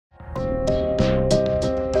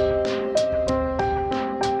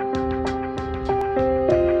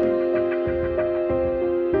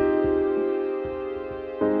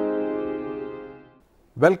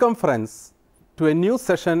Welcome friends to a new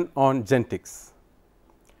session on genetics.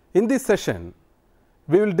 In this session,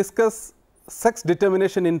 we will discuss sex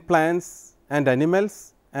determination in plants and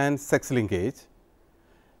animals and sex linkage,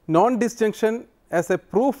 non-disjunction as a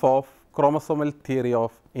proof of chromosomal theory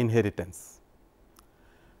of inheritance.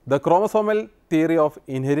 The chromosomal theory of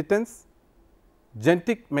inheritance,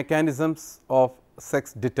 genetic mechanisms of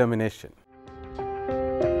sex determination.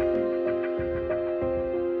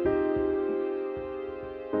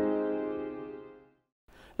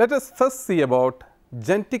 Let us first see about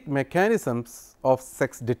genetic mechanisms of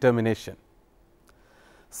sex determination.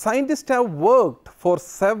 Scientists have worked for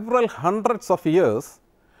several hundreds of years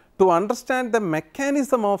to understand the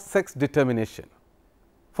mechanism of sex determination.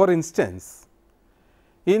 For instance,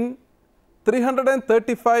 in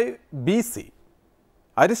 335 BC,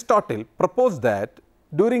 Aristotle proposed that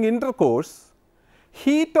during intercourse,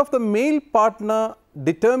 heat of the male partner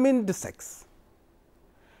determined sex.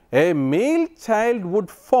 A male child would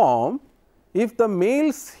form if the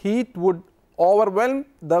male's heat would overwhelm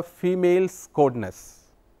the female's coldness.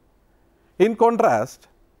 In contrast,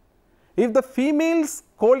 if the female's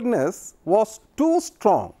coldness was too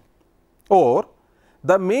strong or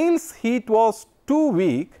the male's heat was too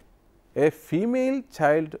weak, a female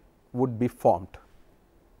child would be formed.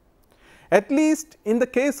 At least in the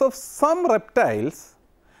case of some reptiles,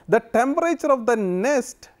 the temperature of the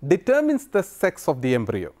nest determines the sex of the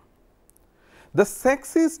embryo. The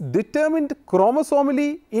sex is determined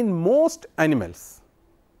chromosomally in most animals.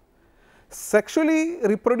 Sexually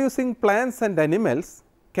reproducing plants and animals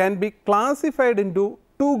can be classified into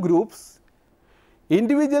two groups.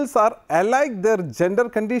 Individuals are alike their gender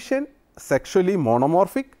condition, sexually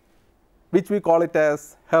monomorphic, which we call it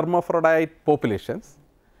as hermaphrodite populations,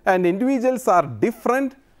 and individuals are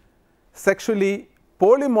different, sexually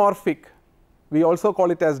polymorphic, we also call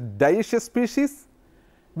it as dioecious species,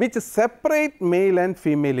 which separate male and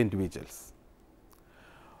female individuals.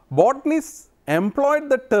 Botanists employed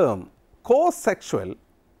the term co-sexual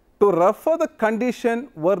to refer the condition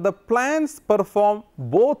where the plants perform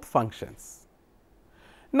both functions.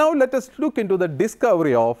 Now, let us look into the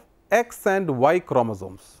discovery of X and Y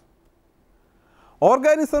chromosomes.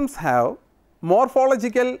 Organisms have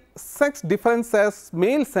morphological sex difference as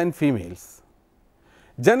males and females.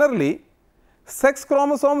 Generally, sex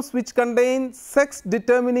chromosomes which contain sex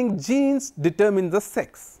determining genes determine the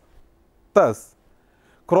sex. Thus,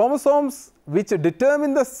 chromosomes which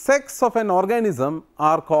determine the sex of an organism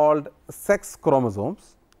are called sex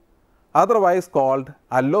chromosomes, otherwise called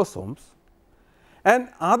allosomes, and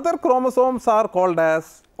other chromosomes are called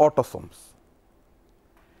as autosomes.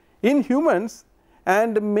 In humans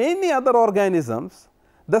and many other organisms,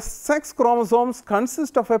 the sex chromosomes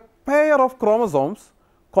consist of a pair of chromosomes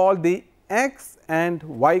called the X and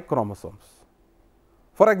Y chromosomes.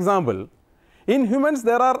 For example, in humans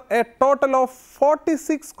there are a total of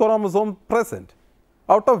 46 chromosomes present,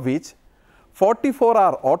 out of which 44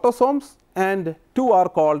 are autosomes and 2 are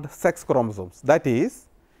called sex chromosomes, that is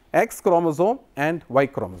X chromosome and Y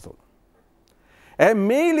chromosome. A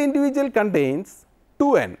male individual contains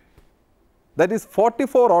 2n, that is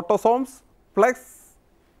 44 autosomes plus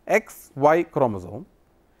XY chromosome,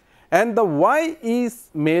 and the Y is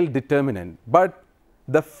male determinant, but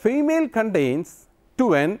the female contains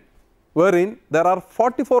 2n, wherein there are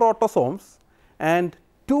 44 autosomes and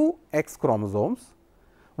 2 X chromosomes,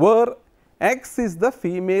 where X is the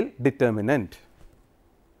female determinant.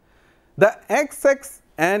 The XX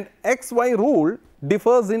and XY rule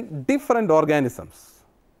differs in different organisms.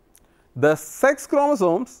 The sex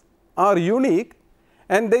chromosomes are unique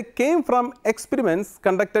and they came from experiments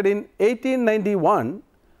conducted in 1891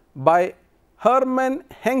 by Hermann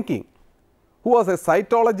Henking, who was a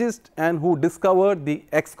cytologist and who discovered the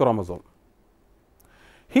X chromosome.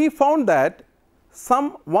 He found that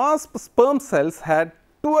some wasp sperm cells had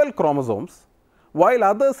 12 chromosomes while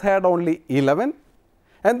others had only 11,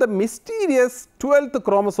 and the mysterious 12th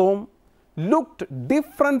chromosome looked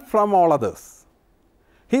different from all others.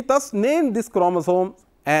 He thus named this chromosome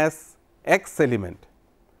as X element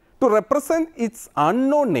to represent its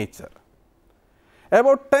unknown nature.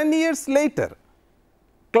 About 10 years later,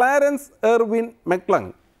 Clarence Irwin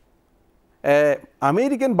McClung, an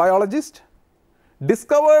American biologist,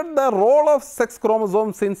 discovered the role of sex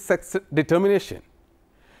chromosomes in sex determination.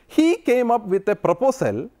 He came up with a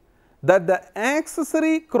proposal that the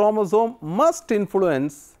accessory chromosome must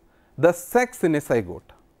influence the sex in a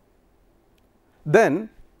zygote. Then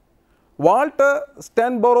Walter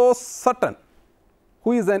Stanborough Sutton,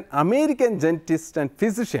 who is an American genetist and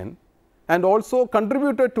physician and also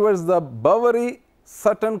contributed towards the Boveri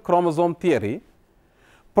Sutton chromosome theory,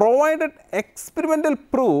 provided experimental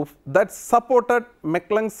proof that supported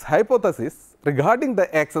McClung's hypothesis regarding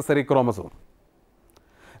the accessory chromosome.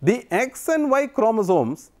 The X and Y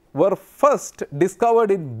chromosomes were first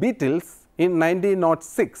discovered in beetles in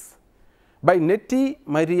 1906 by Nettie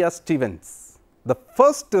Maria Stevens, the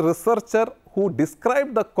first researcher who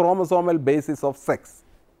described the chromosomal basis of sex.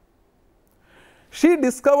 She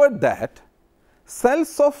discovered that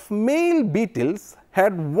cells of male beetles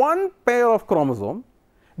had one pair of chromosomes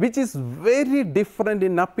which is very different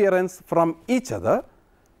in appearance from each other,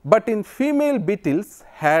 but in female beetles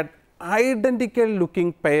had identical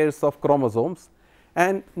looking pairs of chromosomes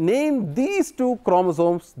and named these two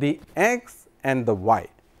chromosomes the X and the Y.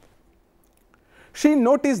 She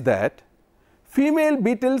noticed that female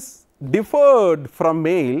beetles differed from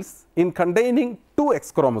males in containing two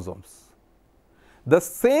X chromosomes. The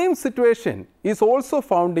same situation is also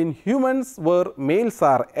found in humans where males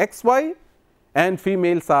are XY and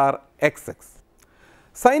females are XX.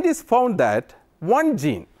 Scientists found that one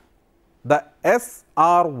gene, the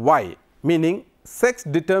SRY, meaning sex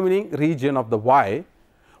determining region of the Y,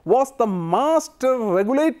 was the master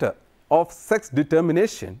regulator of sex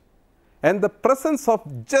determination, and the presence of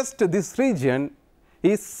just this region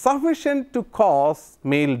is sufficient to cause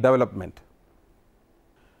male development.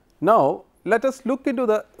 Now, let us look into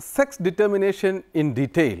the sex determination in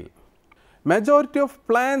detail. Majority of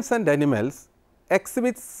plants and animals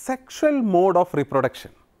exhibit sexual mode of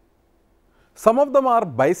reproduction. Some of them are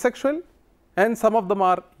bisexual and some of them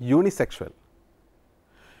are unisexual.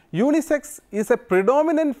 Unisex is a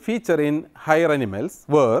predominant feature in higher animals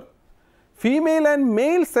where female and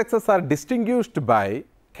male sexes are distinguished by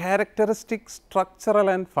characteristic structural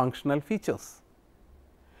and functional features.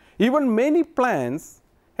 Even many plants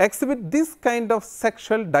exhibit this kind of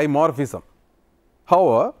sexual dimorphism.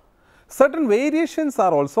 However, certain variations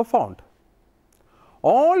are also found.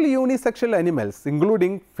 All unisexual animals,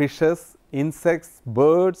 including fishes, insects,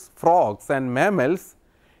 birds, frogs and mammals,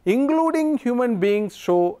 including human beings,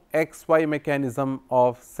 show XY mechanism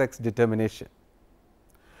of sex determination.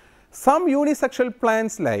 Some unisexual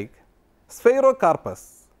plants like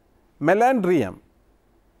Sphaerocarpus, Melandrium,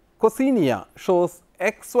 Coccinea shows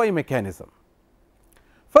XY mechanism.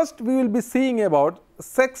 First, we will be seeing about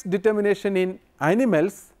sex determination in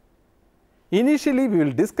animals. Initially, we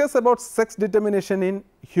will discuss about sex determination in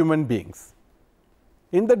human beings.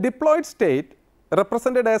 In the diploid state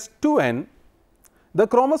represented as 2n, the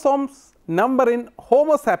chromosomes number in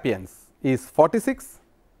Homo sapiens is 46.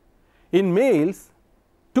 In males,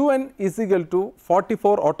 2n is equal to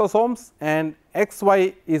 44 autosomes and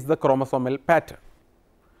XY is the chromosomal pattern.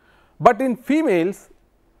 But in females,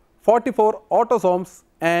 44 autosomes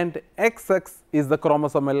and XX is the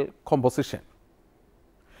chromosomal composition.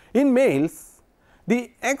 In males,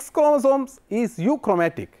 the X chromosomes is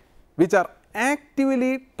euchromatic, which are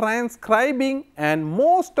actively transcribing, and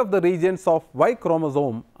most of the regions of Y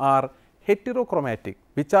chromosome are heterochromatic,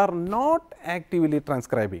 which are not actively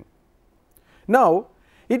transcribing. Now,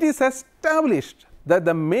 it is established that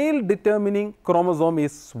the male determining chromosome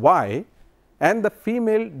is Y and the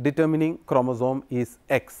female determining chromosome is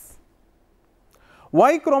X.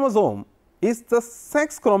 Y chromosome is the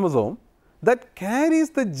sex chromosome that carries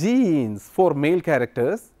the genes for male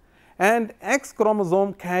characters, and X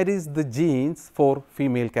chromosome carries the genes for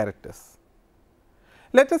female characters.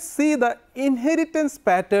 Let us see the inheritance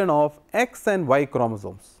pattern of X and Y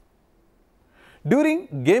chromosomes. During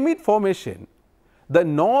gamete formation, the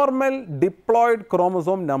normal diploid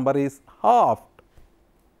chromosome number is halved.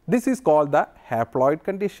 This is called the haploid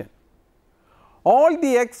condition. All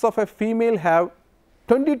the X of a female have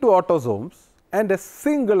 22 autosomes and a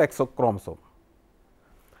single X chromosome.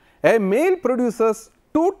 A male produces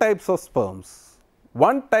two types of sperms.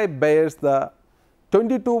 One type bears the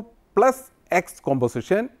 22 plus X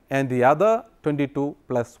composition and the other 22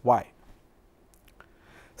 plus Y.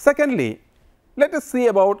 Secondly, let us see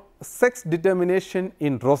about sex determination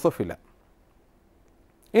in Drosophila.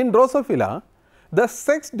 In Drosophila, the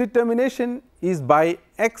sex determination is by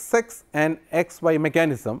XX and XY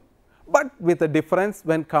mechanism, but with a difference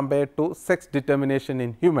when compared to sex determination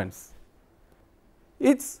in humans.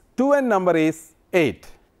 Its 2n number is 8.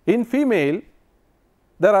 In female,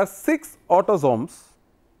 there are 6 autosomes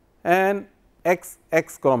and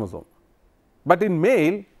XX chromosome, but in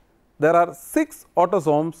male there are 6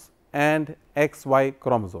 autosomes and XY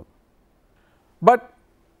chromosome. But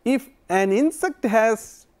if an insect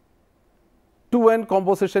has 2n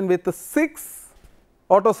composition with 6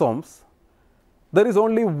 autosomes, there is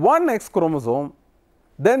only one X chromosome,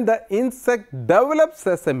 then the insect develops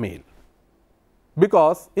as a male,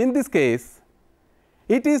 because in this case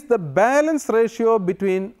It is the balance ratio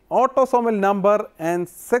between autosomal number and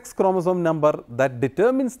sex chromosome number that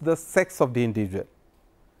determines the sex of the individual.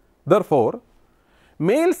 Therefore,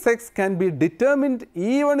 male sex can be determined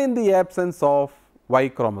even in the absence of Y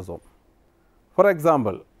chromosome. For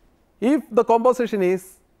example, if the composition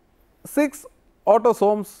is 6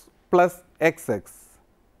 autosomes plus XX,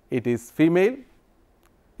 it is female.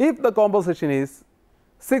 If the composition is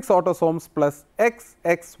 6 autosomes plus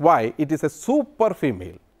XXY, it is a super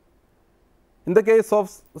female. In the case of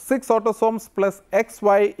 6 autosomes plus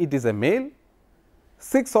XY, it is a male.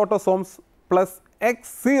 6 autosomes plus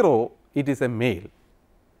X0, it is a male.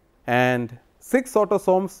 And 6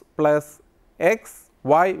 autosomes plus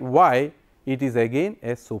XYY, it is again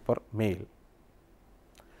a super male.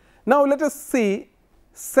 Now, let us see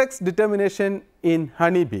sex determination in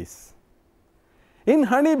honeybees. In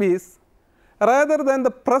honeybees, rather than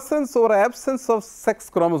the presence or absence of sex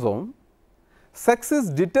chromosome, sex is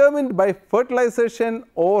determined by fertilization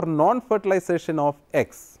or non-fertilization of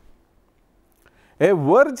eggs. A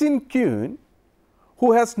virgin queen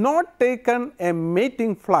who has not taken a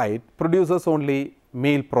mating flight produces only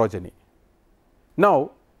male progeny.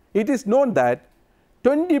 Now, it is known that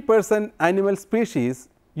 20% animal species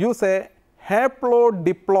use a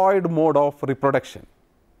haplodiploid mode of reproduction.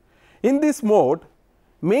 In this mode,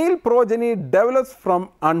 male progeny develops from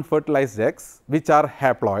unfertilized eggs which are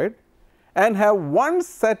haploid and have one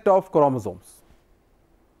set of chromosomes,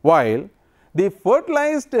 while the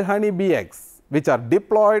fertilized honeybee eggs which are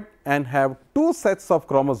diploid and have two sets of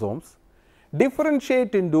chromosomes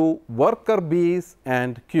differentiate into worker bees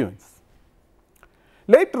and queens.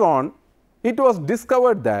 Later on, it was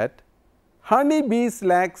discovered that honeybees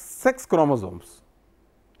lack sex chromosomes.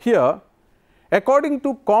 Here, according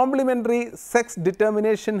to complementary sex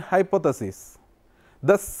determination hypothesis,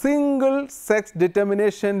 the single sex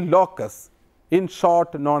determination locus, in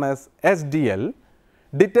short known as SDL,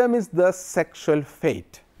 determines the sexual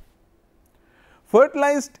fate.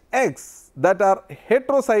 Fertilized eggs that are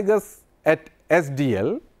heterozygous at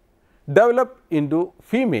SDL develop into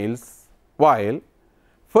females, while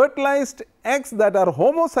fertilized eggs that are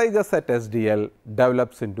homozygous at SDL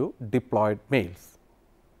develops into diploid males.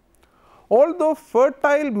 Although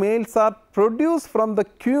fertile males are produced from the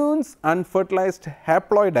queen's unfertilized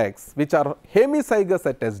haploid eggs which are hemizygous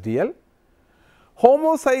at SDL,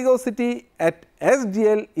 homozygosity at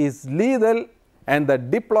SDL is lethal and the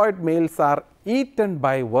diploid males are eaten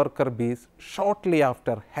by worker bees shortly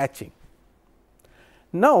after hatching.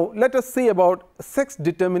 Now, let us see about sex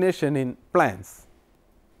determination in plants.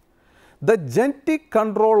 The genetic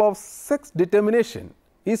control of sex determination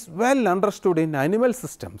is well understood in animal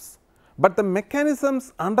systems, but the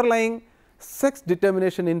mechanisms underlying sex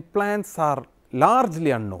determination in plants are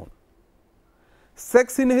largely unknown.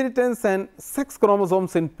 Sex inheritance and sex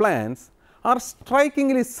chromosomes in plants are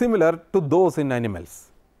strikingly similar to those in animals.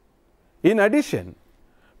 In addition,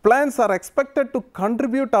 plants are expected to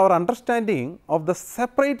contribute our understanding of the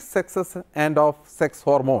separate sexes and of sex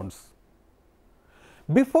hormones.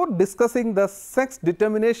 Before discussing the sex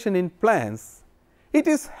determination in plants, it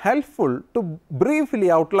is helpful to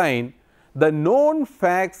briefly outline the known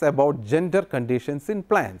facts about gender conditions in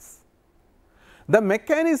plants. The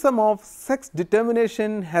mechanism of sex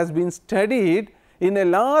determination has been studied in a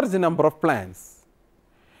large number of plants.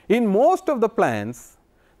 In most of the plants,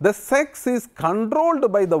 the sex is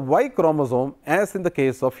controlled by the Y chromosome, as in the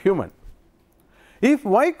case of human. If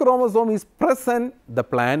Y chromosome is present, the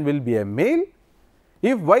plant will be a male.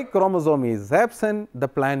 If Y chromosome is absent, the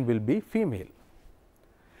plant will be female.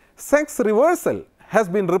 Sex reversal has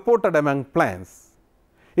been reported among plants.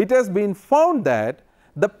 It has been found that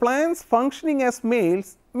the plants functioning as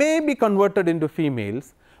males may be converted into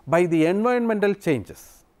females by the environmental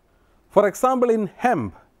changes. For example, in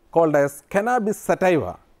hemp called as Cannabis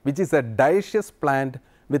sativa, which is a dioecious plant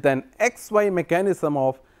with an XY mechanism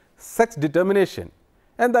of sex determination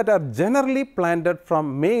and that are generally planted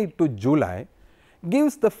from May to July,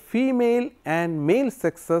 gives the female and male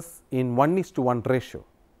sexes in 1:1 ratio.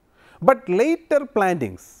 But later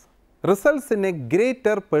plantings results in a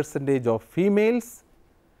greater percentage of females.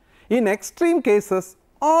 In extreme cases,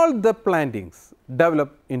 all the plantings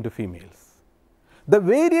develop into females. The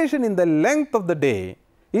variation in the length of the day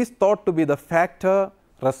is thought to be the factor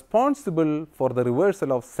responsible for the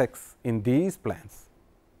reversal of sex in these plants.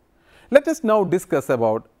 Let us now discuss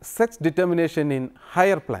about sex determination in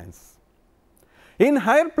higher plants. In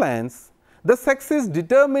higher plants, the sex is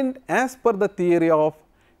determined as per the theory of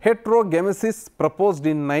heterogenesis proposed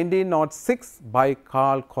in 1906 by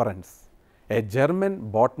Karl Correns, a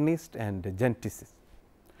German botanist and geneticist.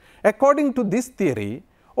 According to this theory,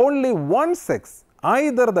 only one sex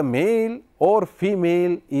either the male or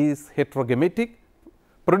female is heterogametic,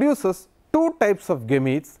 produces two types of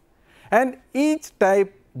gametes and each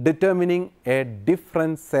type determining a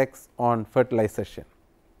different sex on fertilization.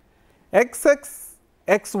 XX,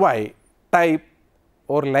 XY type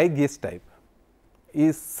or ligase type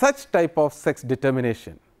is such type of sex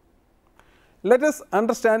determination. Let us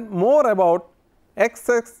understand more about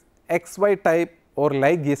XX, XY type or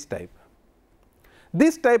ligase type.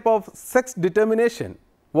 This type of sex determination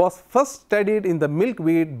was first studied in the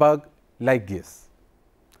milkweed bug ligase.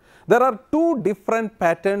 There are two different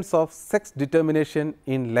patterns of sex determination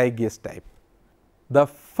in ligase type. The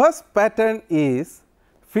first pattern is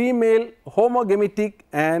female homogametic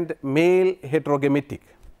and male heterogametic.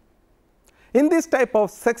 In this type of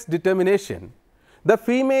sex determination, the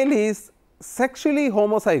female is sexually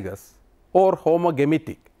homozygous or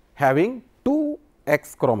homogametic, having two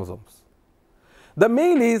X chromosomes. The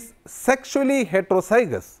male is sexually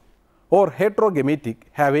heterozygous or heterogametic,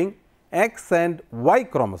 having X and Y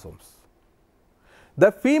chromosomes.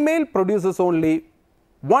 The female produces only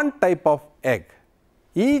one type of egg,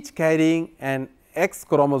 each carrying an X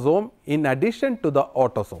chromosome in addition to the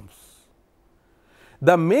autosomes.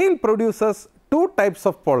 The male produces two types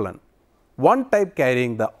of pollen, one type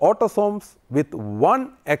carrying the autosomes with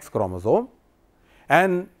one X chromosome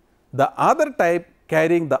and the other type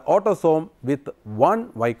carrying the autosome with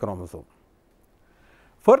one Y chromosome.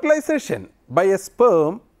 Fertilization by a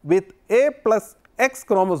sperm with A plus X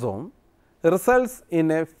chromosome results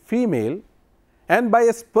in a female and by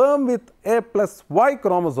a sperm with A plus Y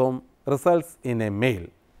chromosome results in a male.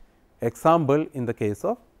 Example in the case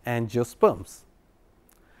of angiosperms.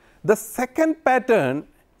 The second pattern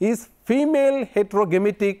is female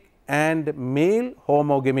heterogametic and male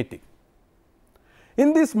homogametic.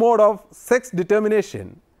 In this mode of sex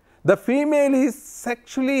determination, the female is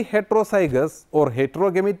sexually heterozygous or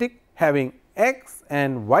heterogametic, having X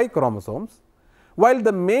and Y chromosomes, while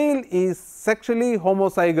the male is sexually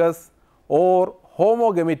homozygous or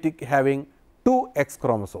homogametic, having two X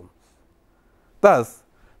chromosomes. Thus,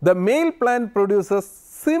 the male plant produces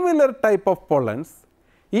similar type of pollens,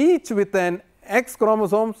 each with an X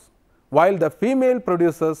chromosomes, while the female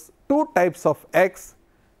produces two types of X,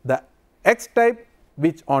 the X type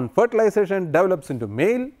which on fertilization develops into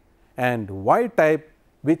male and Y type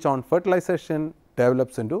which on fertilization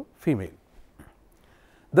develops into female.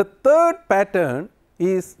 The third pattern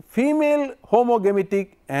is female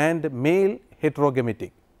homogametic and male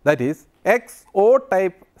heterogametic, that is XO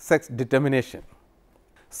type sex determination.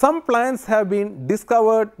 Some plants have been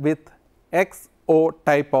discovered with XO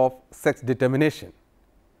type of sex determination.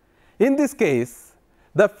 In this case,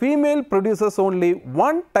 the female produces only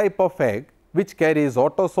one type of egg which carries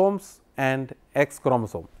autosomes and X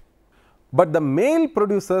chromosome, but the male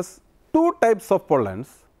produces two types of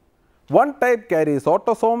pollens. One type carries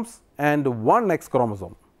autosomes and one X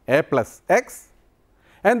chromosome, A plus X,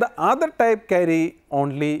 and the other type carry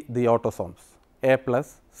only the autosomes, A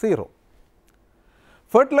plus 0.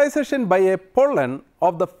 Fertilization by a pollen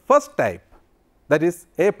of the first type, that is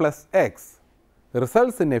A plus X,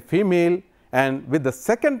 results in a female, and with the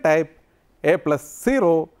second type A plus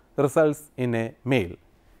 0 results in a male.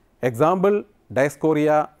 Example,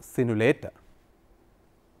 Dioscorea sinulata.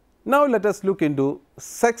 Now, let us look into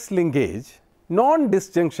sex linkage,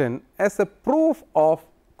 non-disjunction as a proof of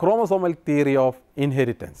chromosomal theory of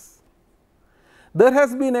inheritance. There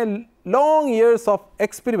has been a long years of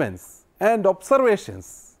experiments and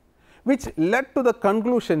observations which led to the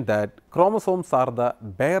conclusion that chromosomes are the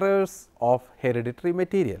bearers of hereditary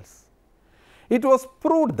materials. It was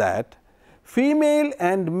proved that female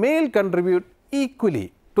and male contribute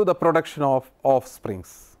equally to the production of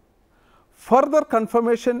offsprings. Further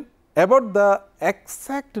confirmation about the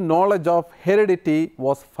exact knowledge of heredity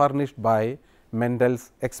was furnished by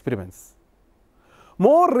Mendel's experiments.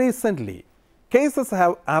 More recently, cases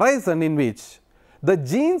have arisen in which the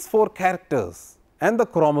genes for characters and the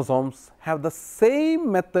chromosomes have the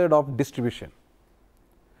same method of distribution.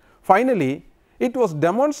 Finally, it was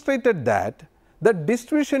demonstrated that the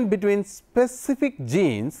distribution between specific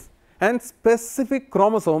genes and specific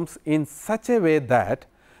chromosomes in such a way that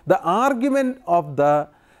the argument of the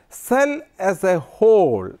cell as a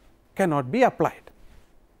whole cannot be applied.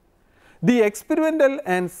 The experimental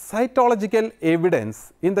and cytological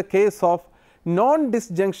evidence in the case of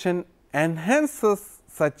non-disjunction enhances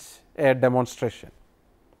such a demonstration.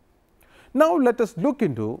 Now, let us look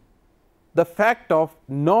into the fact of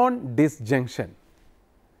non-disjunction.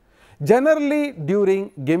 Generally, during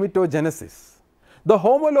gametogenesis, the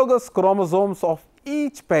homologous chromosomes of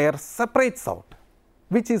each pair separates out,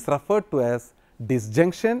 which is referred to as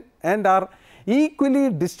disjunction, and are equally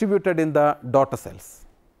distributed in the daughter cells.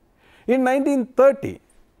 In 1930,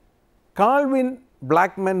 Calvin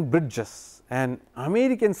Blackman Bridges, an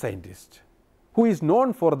American scientist who is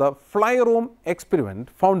known for the fly room experiment,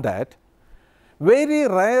 found that very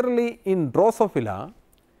rarely in Drosophila,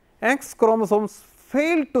 X chromosomes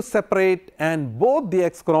fail to separate and both the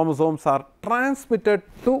X chromosomes are transmitted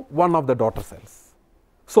to one of the daughter cells.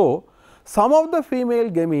 So, some of the female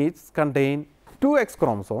gametes contain 2 X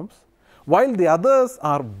chromosomes, while the others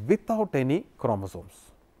are without any chromosomes.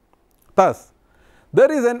 Thus,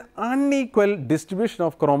 there is an unequal distribution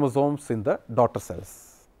of chromosomes in the daughter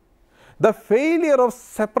cells. The failure of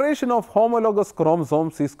separation of homologous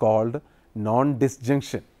chromosomes is called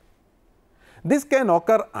non-disjunction. This can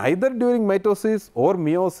occur either during mitosis or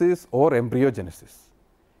meiosis or embryogenesis.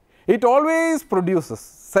 It always produces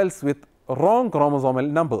cells with wrong chromosomal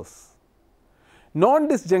numbers.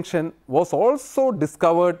 Non-disjunction was also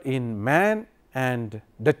discovered in man and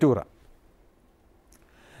Datura.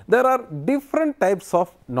 There are different types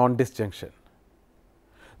of non-disjunction.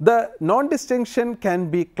 The non-disjunction can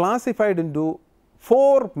be classified into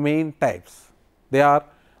 4 main types. They are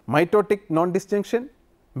mitotic non-disjunction,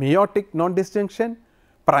 meiotic non-disjunction,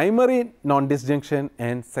 primary non-disjunction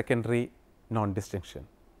and secondary non-disjunction.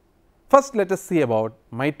 First, let us see about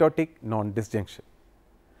mitotic non-disjunction.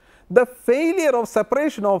 The failure of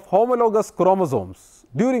separation of homologous chromosomes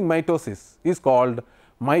during mitosis is called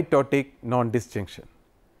mitotic non-disjunction.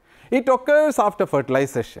 It occurs after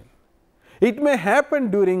fertilization. It may happen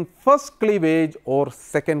during first cleavage or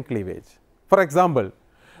second cleavage. For example,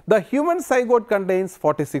 the human zygote contains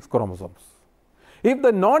 46 chromosomes. If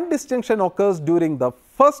the non-disjunction occurs during the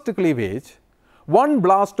first cleavage, one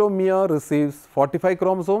blastomere receives 45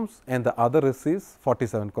 chromosomes and the other receives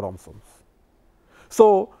 47 chromosomes.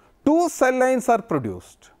 So, 2 cell lines are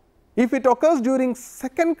produced. If it occurs during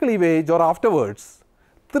second cleavage or afterwards,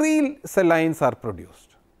 3 cell lines are produced.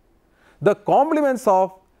 The complements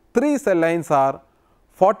of 3 cell lines are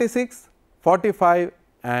 46, 45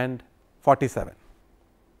 and 47.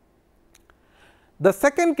 The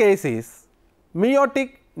second case is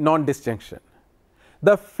meiotic non-disjunction.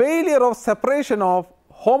 The failure of separation of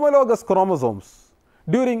homologous chromosomes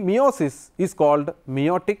during meiosis is called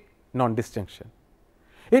meiotic non-disjunction.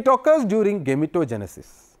 It occurs during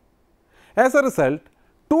gametogenesis. As a result,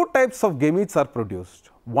 2 types of gametes are produced.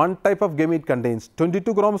 One type of gamete contains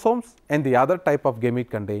 22 chromosomes and the other type of gamete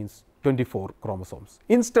contains 24 chromosomes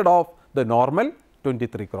instead of the normal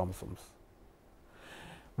 23 chromosomes.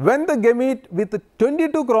 When the gamete with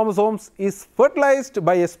 22 chromosomes is fertilized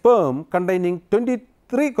by a sperm containing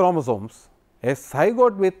 23 chromosomes, a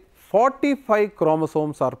zygote with 45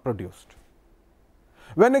 chromosomes are produced.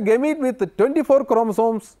 When a gamete with 24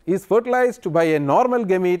 chromosomes is fertilized by a normal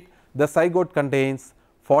gamete, the zygote contains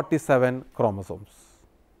 47 chromosomes.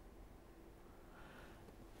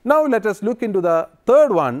 Now, let us look into the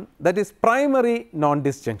third one, that is primary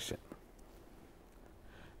non-disjunction.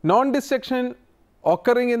 Non-disjunction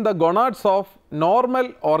occurring in the gonads of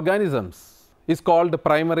normal organisms is called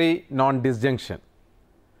primary non-disjunction.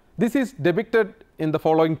 This is depicted in the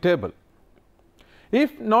following table.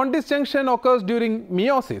 If non-disjunction occurs during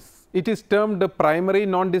meiosis, it is termed primary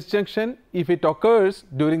non-disjunction if it occurs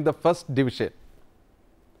during the first division.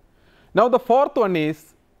 Now, the fourth one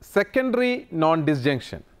is secondary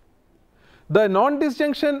non-disjunction. The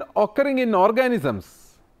non-disjunction occurring in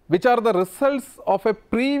organisms which are the results of a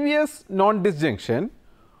previous non-disjunction,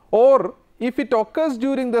 or if it occurs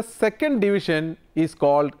during the second division, is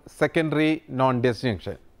called secondary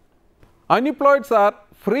non-disjunction. Aneuploids are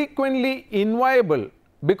frequently inviable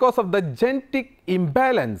because of the genetic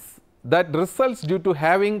imbalance that results due to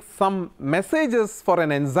having some messages for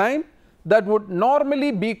an enzyme that would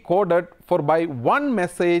normally be coded for by one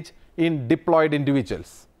message in diploid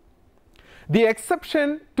individuals. The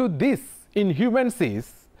exception to this in humans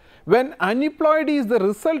is when aneuploid is the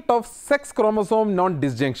result of sex chromosome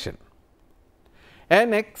non-disjunction.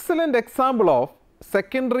 An excellent example of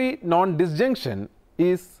secondary non-disjunction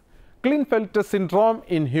is Klinefelter syndrome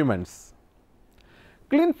in humans.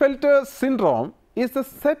 Klinefelter syndrome is a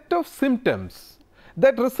set of symptoms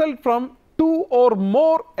that result from 2 or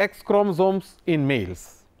more X chromosomes in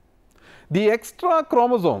males. The extra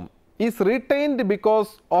chromosome is retained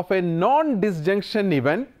because of a non-disjunction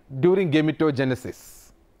event during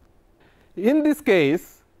gametogenesis. In this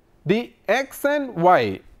case, the X and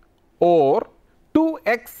Y or 2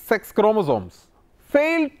 X sex chromosomes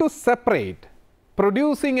fail to separate,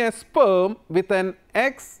 producing a sperm with an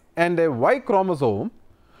X and a Y chromosome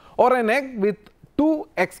or an egg with 2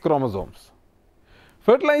 X chromosomes.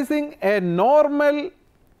 Fertilizing a normal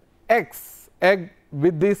X egg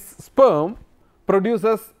with this sperm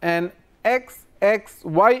produces an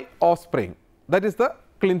XXY offspring, that is the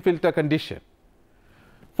Klinefelter condition.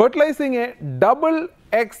 Fertilizing a double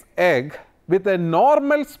X egg with a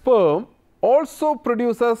normal sperm also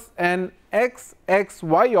produces an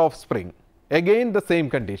XXY offspring, again the same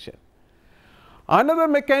condition. Another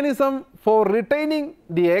mechanism for retaining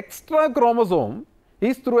the extra chromosome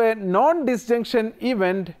is through a non-disjunction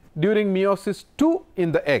event during meiosis II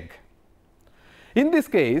in the egg. In this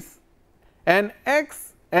case, an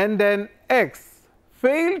X and an X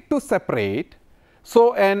fail to separate,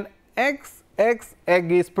 so an XX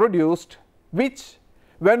egg is produced, which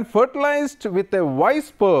when fertilized with a Y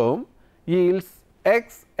sperm yields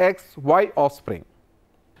XXY offspring.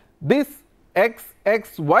 This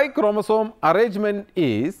XXY chromosome arrangement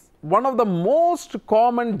is one of the most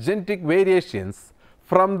common genetic variations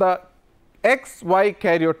from the XY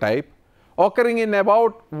karyotype, occurring in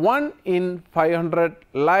about 1 in 500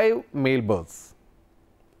 live male births.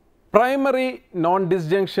 Primary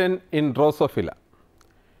non-disjunction in Drosophila.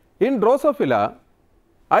 In Drosophila,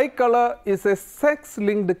 eye color is a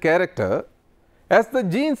sex-linked character as the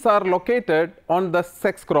genes are located on the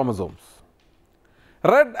sex chromosomes.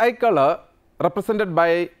 Red eye color, represented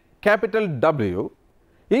by capital W,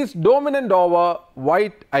 is dominant over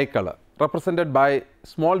white eye color, represented by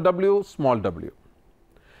small w, small w.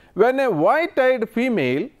 When a white-eyed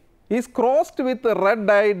female is crossed with a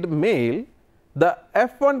red-eyed male, the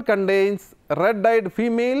F1 contains red-eyed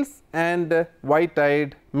females and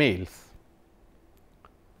white-eyed males.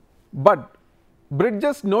 But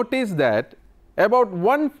Bridges noticed that about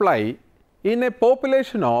one fly in a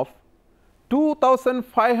population of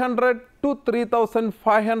 2500 to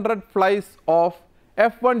 3500 flies of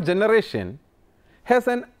F1 generation has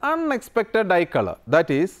an unexpected eye color, that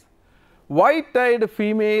is white-eyed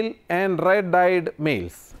female and red-eyed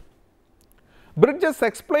males. Bridges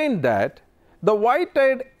explained that the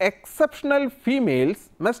white-eyed exceptional females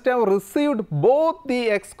must have received both the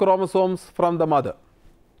X chromosomes from the mother.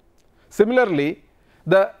 Similarly,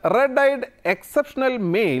 the red-eyed exceptional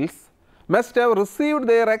males must have received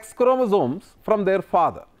their X chromosomes from their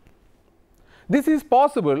father. This is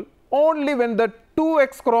possible only when the two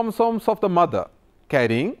X chromosomes of the mother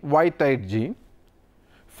carrying white-eyed gene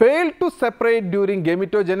fail to separate during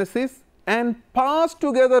gametogenesis and pass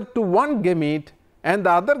together to one gamete and the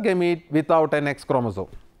other gamete without an X chromosome.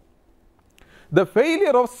 The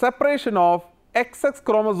failure of separation of XX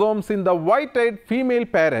chromosomes in the white-eyed female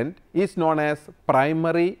parent is known as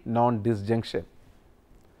primary non-disjunction.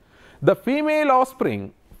 The female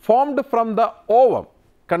offspring formed from the ovum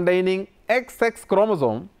containing XX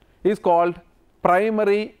chromosome is called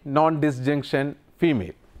primary non-disjunction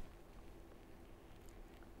female.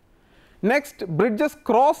 Next, Bridges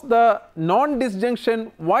crossed the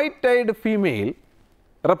non-disjunction white-eyed female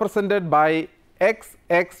represented by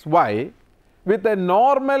XXY with a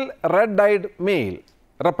normal red-eyed male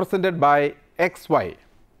represented by XY.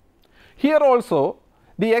 Here also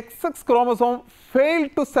the XX chromosome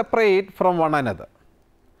failed to separate from one another.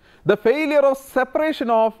 The failure of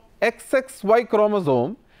separation of XXY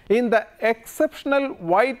chromosome in the exceptional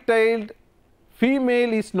white-eyed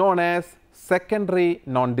female is known as secondary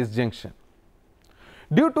non-disjunction.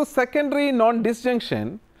 Due to secondary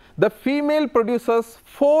non-disjunction, the female produces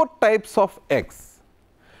 4 types of eggs.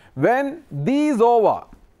 When these ova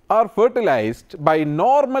are fertilized by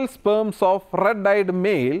normal sperms of red-eyed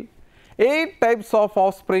male, 8 types of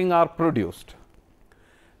offspring are produced.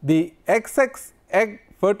 The XX egg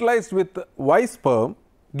fertilized with Y sperm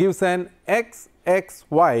gives an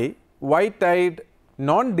XXY white-eyed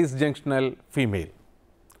non-disjunctional female.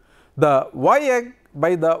 The Y egg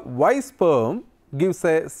by the Y sperm gives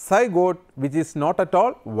a zygote which is not at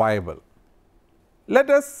all viable. Let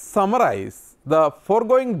us summarize the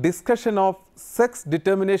foregoing discussion of sex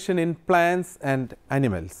determination in plants and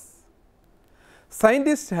animals.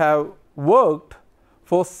 Scientists have worked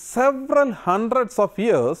for several hundreds of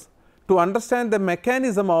years to understand the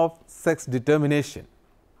mechanism of sex determination.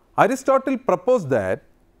 Aristotle proposed that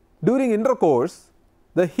during intercourse,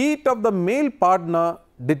 the heat of the male partner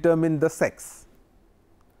determined the sex.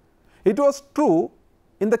 It was true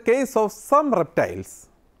in the case of some reptiles.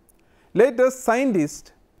 Later,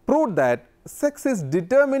 scientists proved that sex is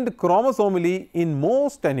determined chromosomally in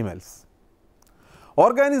most animals.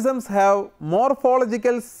 Organisms have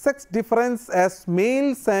morphological sex difference as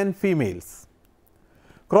males and females.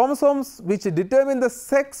 Chromosomes which determine the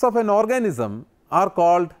sex of an organism are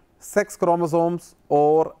called sex chromosomes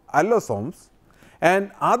or allosomes,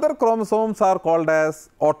 and other chromosomes are called as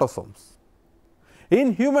autosomes.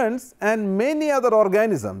 In humans and many other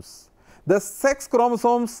organisms, the sex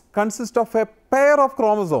chromosomes consist of a pair of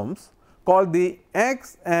chromosomes called the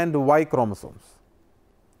X and Y chromosomes.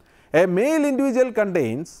 A male individual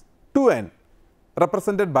contains 2n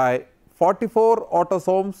represented by 44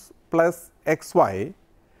 autosomes plus XY,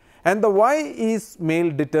 and the Y is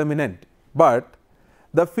male determinant, but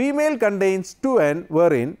the female contains 2n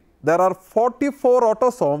wherein there are 44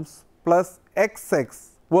 autosomes plus XX,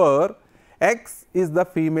 where X is the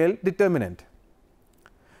female determinant.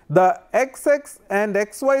 The XX and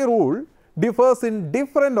XY rule differs in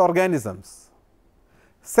different organisms.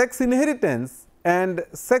 Sex inheritance and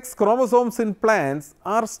sex chromosomes in plants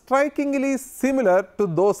are strikingly similar to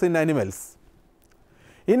those in animals.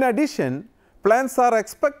 In addition, plants are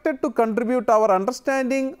expected to contribute our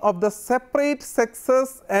understanding of the separate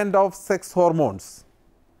sexes and of sex hormones.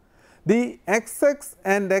 The XX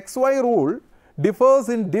and XY rule differs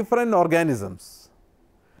in different organisms.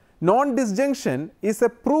 Non-disjunction is a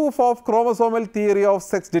proof of chromosomal theory of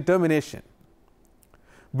sex determination.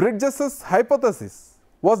 Bridges' hypothesis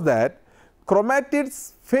was that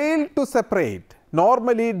chromatids fail to separate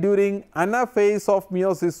normally during anaphase of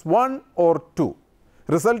meiosis 1 or 2,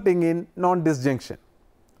 resulting in non-disjunction.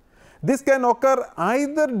 This can occur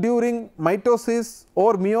either during mitosis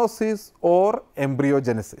or meiosis or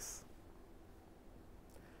embryogenesis.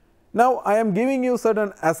 Now, I am giving you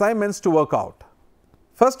certain assignments to work out.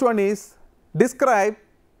 First one is describe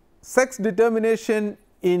sex determination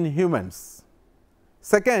in humans.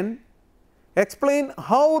 Second, explain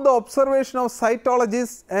how the observation of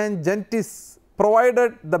cytologists and genetics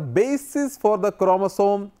provided the basis for the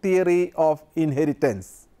chromosome theory of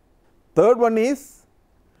inheritance. Third one is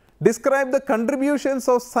describe the contributions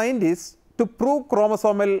of scientists to prove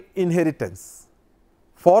chromosomal inheritance.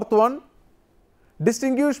 Fourth one,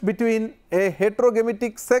 distinguish between a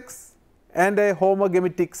heterogametic sex and a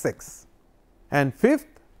homogametic sex. And fifth,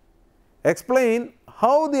 explain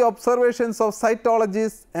how the observations of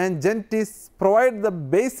cytologists and genetics provide the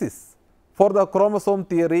basis for the chromosome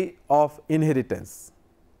theory of inheritance.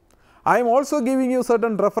 I am also giving you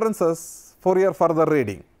certain references for your further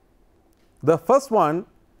reading. The first one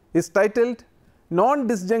is titled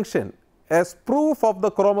Non-Disjunction as Proof of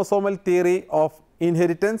the Chromosomal Theory of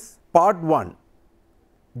Inheritance, Part 1.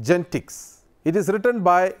 Genetics. It is written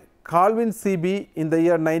by Calvin C.B. in the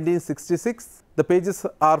year 1966. The pages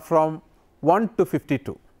are from 1 to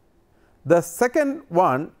 52. The second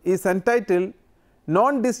one is entitled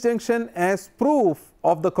Non-Disjunction as Proof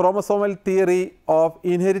of the Chromosomal Theory of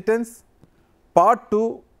Inheritance, Part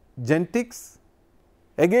 2, Genetics,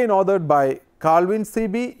 again authored by Calvin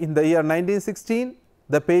C.B. in the year 1916.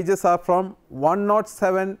 The pages are from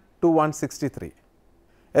 107 to 163.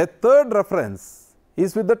 A third reference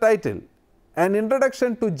is with the title An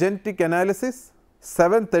Introduction to Genetic Analysis,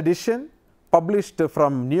 7th edition, published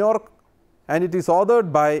from New York, and it is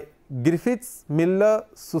authored by Griffiths, Miller,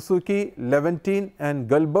 Suzuki, Levantine and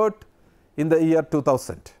Gilbert in the year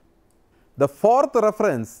 2000. The fourth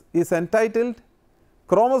reference is entitled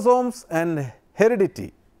Chromosomes and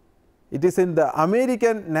Heredity. It is in the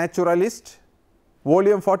American Naturalist,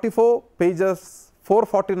 volume 44, pages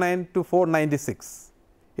 449 to 496.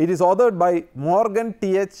 It is authored by Morgan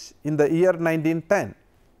Th. in the year 1910.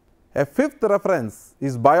 A fifth reference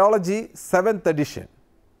is Biology, 7th edition.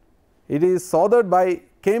 It is authored by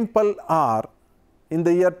Campbell R. in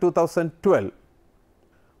the year 2012.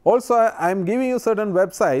 Also, I am giving you certain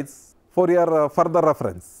websites for your further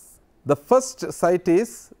reference. The first site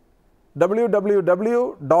is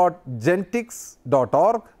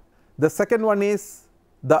www.genetics.org. The second one is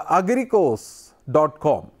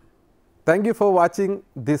theagricos.com. Thank you for watching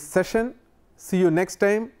this session. See you next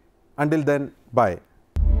time. Until then, bye.